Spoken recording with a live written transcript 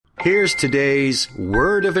Here's today's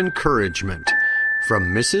word of encouragement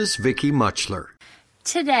from Mrs. Vicky Muchler.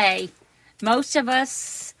 Today, most of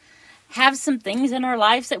us have some things in our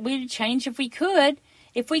lives that we'd change if we could.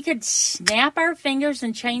 If we could snap our fingers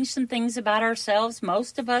and change some things about ourselves,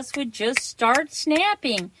 most of us would just start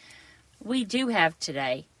snapping. We do have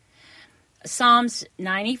today. Psalms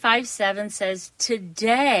 95:7 says,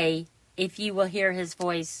 "Today, if you will hear his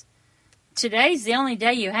voice." Today's the only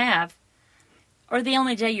day you have, or the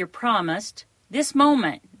only day you're promised. This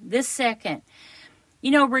moment, this second.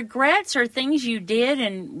 You know, regrets are things you did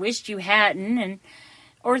and wished you hadn't,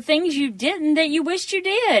 or things you didn't that you wished you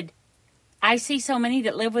did. I see so many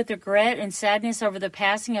that live with regret and sadness over the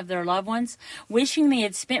passing of their loved ones, wishing they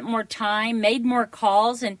had spent more time, made more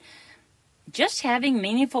calls, and just having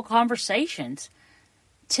meaningful conversations.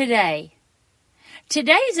 Today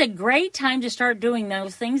is a great time to start doing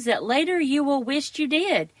those things that later you will wish you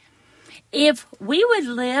did. If we would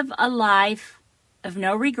live a life of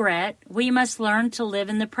no regret, we must learn to live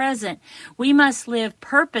in the present. We must live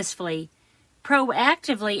purposefully,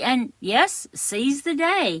 proactively, and yes, seize the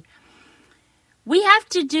day. We have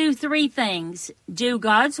to do three things: do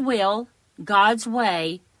God's will, God's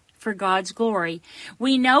way, for God's glory.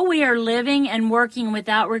 We know we are living and working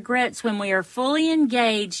without regrets when we are fully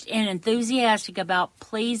engaged and enthusiastic about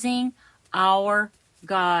pleasing our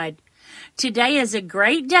God. Today is a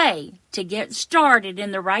great day to get started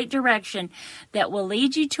in the right direction that will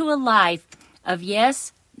lead you to a life of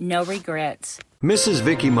yes, no regrets. Mrs.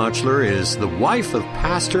 Vicky Muchler is the wife of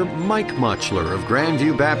Pastor Mike Muchler of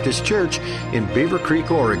Grandview Baptist Church in Beaver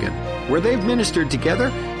Creek, Oregon, where they've ministered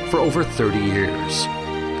together for over 30 years.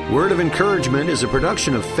 Word of Encouragement is a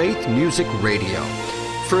production of Faith Music Radio.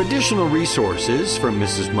 For additional resources from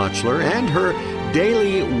Mrs. Muchler and her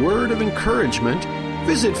daily Word of Encouragement,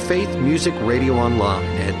 visit Faith Music Radio online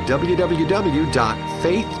at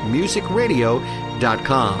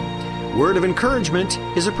www.faithmusicradio.com. Word of Encouragement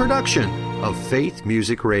is a production of Faith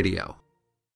Music Radio.